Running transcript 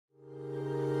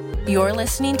You're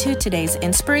listening to today's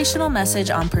inspirational message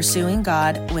on Pursuing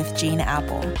God with Gene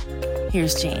Apple.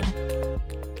 Here's Gene.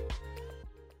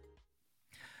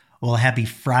 Well, happy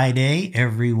Friday,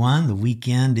 everyone. The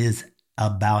weekend is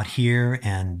about here.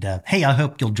 And hey, I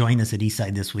hope you'll join us at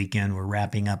Eastside this weekend. We're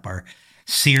wrapping up our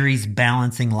series,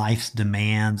 Balancing Life's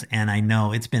Demands. And I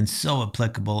know it's been so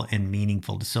applicable and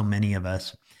meaningful to so many of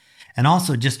us. And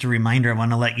also, just a reminder, I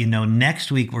want to let you know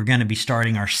next week we're going to be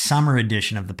starting our summer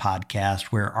edition of the podcast,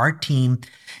 where our team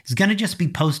is going to just be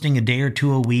posting a day or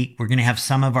two a week. We're going to have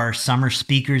some of our summer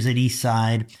speakers at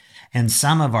Eastside and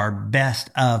some of our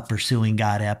best of Pursuing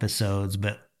God episodes.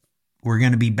 But we're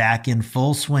going to be back in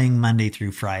full swing Monday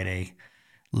through Friday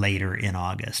later in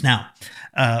August. Now,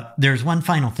 there's one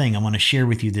final thing I want to share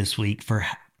with you this week for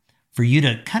you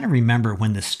to kind of remember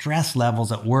when the stress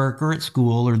levels at work or at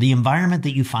school or the environment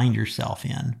that you find yourself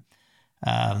in.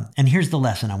 And here's the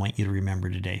lesson I want you to remember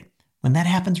today. When that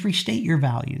happens, restate your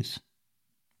values.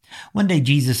 One day,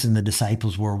 Jesus and the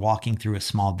disciples were walking through a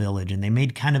small village, and they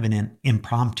made kind of an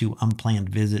impromptu, unplanned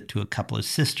visit to a couple of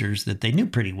sisters that they knew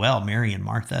pretty well, Mary and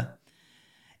Martha.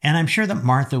 And I'm sure that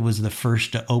Martha was the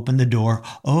first to open the door.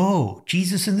 "Oh,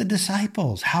 Jesus and the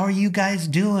disciples, how are you guys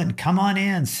doing? Come on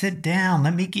in, sit down.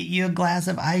 Let me get you a glass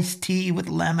of iced tea with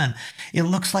lemon. It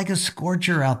looks like a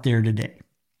scorcher out there today."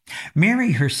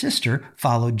 Mary, her sister,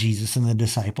 followed Jesus and the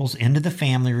disciples into the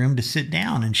family room to sit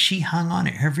down, and she hung on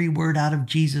every word out of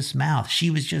Jesus' mouth.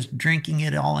 She was just drinking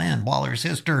it all in, while her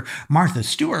sister, Martha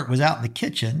Stewart, was out in the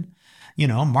kitchen. You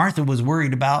know, Martha was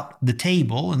worried about the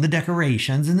table and the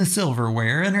decorations and the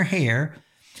silverware and her hair.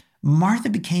 Martha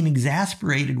became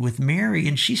exasperated with Mary,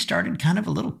 and she started kind of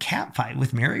a little catfight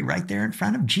with Mary right there in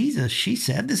front of Jesus. She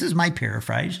said, this is my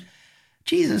paraphrase,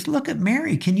 "Jesus, look at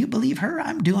Mary. Can you believe her?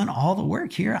 I'm doing all the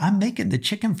work here. I'm making the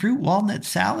chicken fruit walnut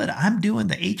salad. I'm doing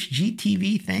the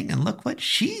HGTV thing, and look what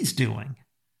she's doing.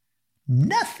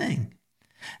 Nothing."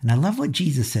 And I love what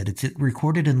Jesus said. It's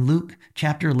recorded in Luke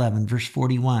chapter 11, verse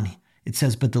 41. It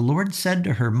says, "But the Lord said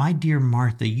to her, 'My dear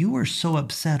Martha, you are so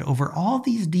upset over all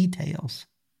these details.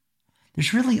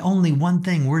 There's really only one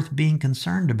thing worth being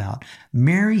concerned about.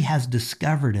 Mary has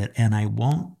discovered it, and I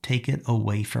won't take it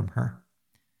away from her.'"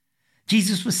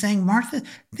 Jesus was saying, Martha,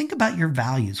 think about your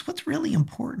values. What's really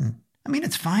important? I mean,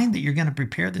 it's fine that you're going to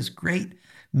prepare this great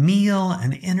meal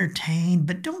and entertain,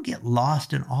 but don't get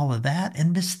lost in all of that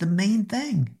and miss the main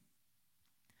thing.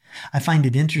 I find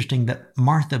it interesting that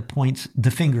Martha points the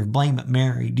finger of blame at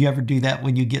Mary. Do you ever do that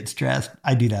when you get stressed?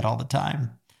 I do that all the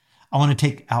time. I want to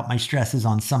take out my stresses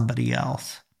on somebody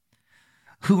else.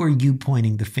 Who are you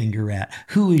pointing the finger at?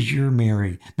 Who is your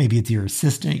Mary? Maybe it's your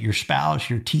assistant, your spouse,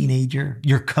 your teenager,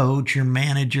 your coach, your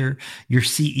manager, your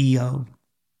CEO.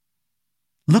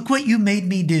 Look what you made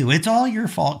me do. It's all your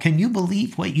fault. Can you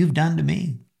believe what you've done to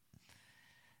me?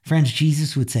 Friends,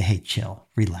 Jesus would say, hey, chill,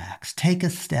 relax, take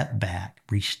a step back,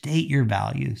 restate your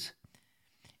values.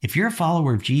 If you're a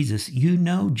follower of Jesus, you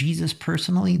know Jesus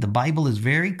personally. The Bible is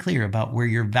very clear about where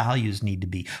your values need to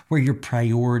be, where your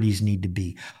priorities need to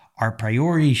be. Our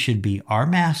priorities should be our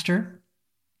master,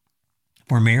 if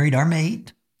we're married, our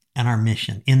mate, and our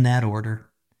mission, in that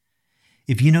order.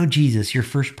 If you know Jesus, your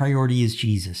first priority is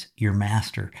Jesus, your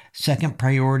master. Second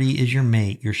priority is your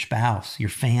mate, your spouse, your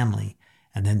family.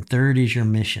 And then third is your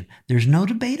mission. There's no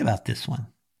debate about this one.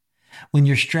 When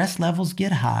your stress levels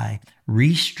get high,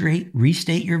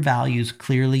 restate your values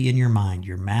clearly in your mind,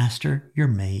 your master, your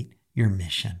mate, your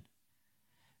mission.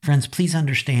 Friends, please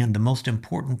understand the most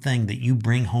important thing that you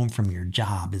bring home from your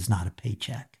job is not a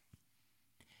paycheck.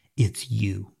 It's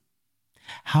you.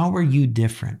 How are you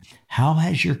different? How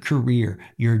has your career,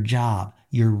 your job,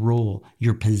 your role,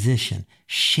 your position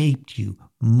shaped you,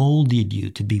 molded you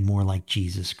to be more like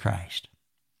Jesus Christ?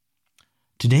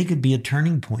 Today could be a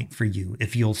turning point for you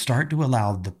if you'll start to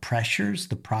allow the pressures,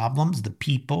 the problems, the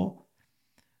people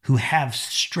who have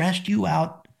stressed you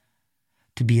out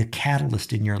to be a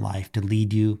catalyst in your life, to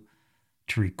lead you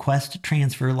to request a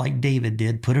transfer like David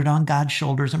did, put it on God's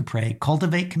shoulders and pray,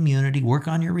 cultivate community, work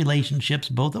on your relationships,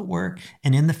 both at work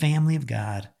and in the family of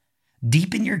God.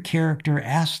 Deepen your character,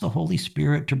 ask the Holy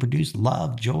Spirit to produce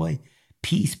love, joy,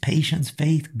 peace, patience,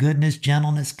 faith, goodness,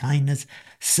 gentleness, kindness,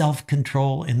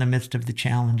 self-control in the midst of the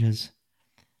challenges,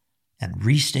 and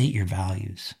restate your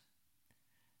values.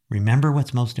 Remember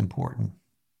what's most important,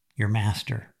 your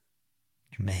master,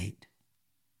 your mate,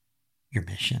 your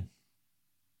mission.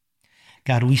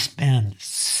 God, we spend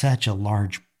such a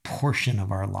large portion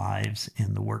of our lives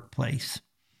in the workplace.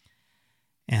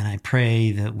 And I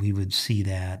pray that we would see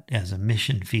that as a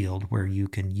mission field where you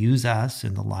can use us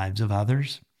in the lives of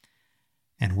others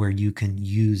and where you can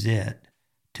use it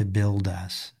to build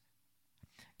us.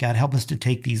 God, help us to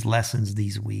take these lessons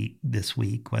this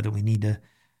week, whether we need to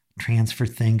transfer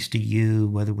things to you,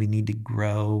 whether we need to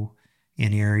grow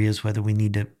in areas, whether we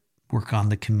need to work on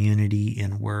the community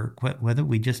in work, whether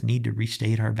we just need to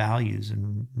restate our values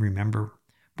and remember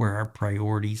where our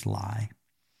priorities lie.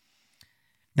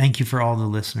 Thank you for all the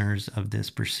listeners of this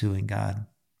Pursuing God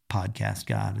podcast,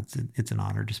 God. It's an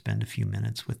honor to spend a few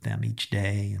minutes with them each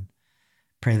day, and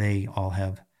pray they all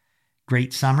have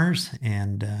great summers,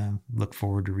 and look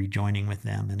forward to rejoining with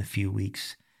them in a few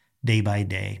weeks, day by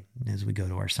day, as we go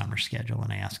to our summer schedule.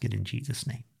 And I ask it in Jesus'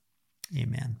 name.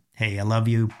 Amen. Hey, I love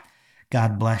you.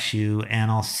 God bless you. And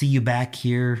I'll see you back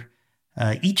here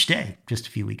each day just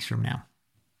a few weeks from now.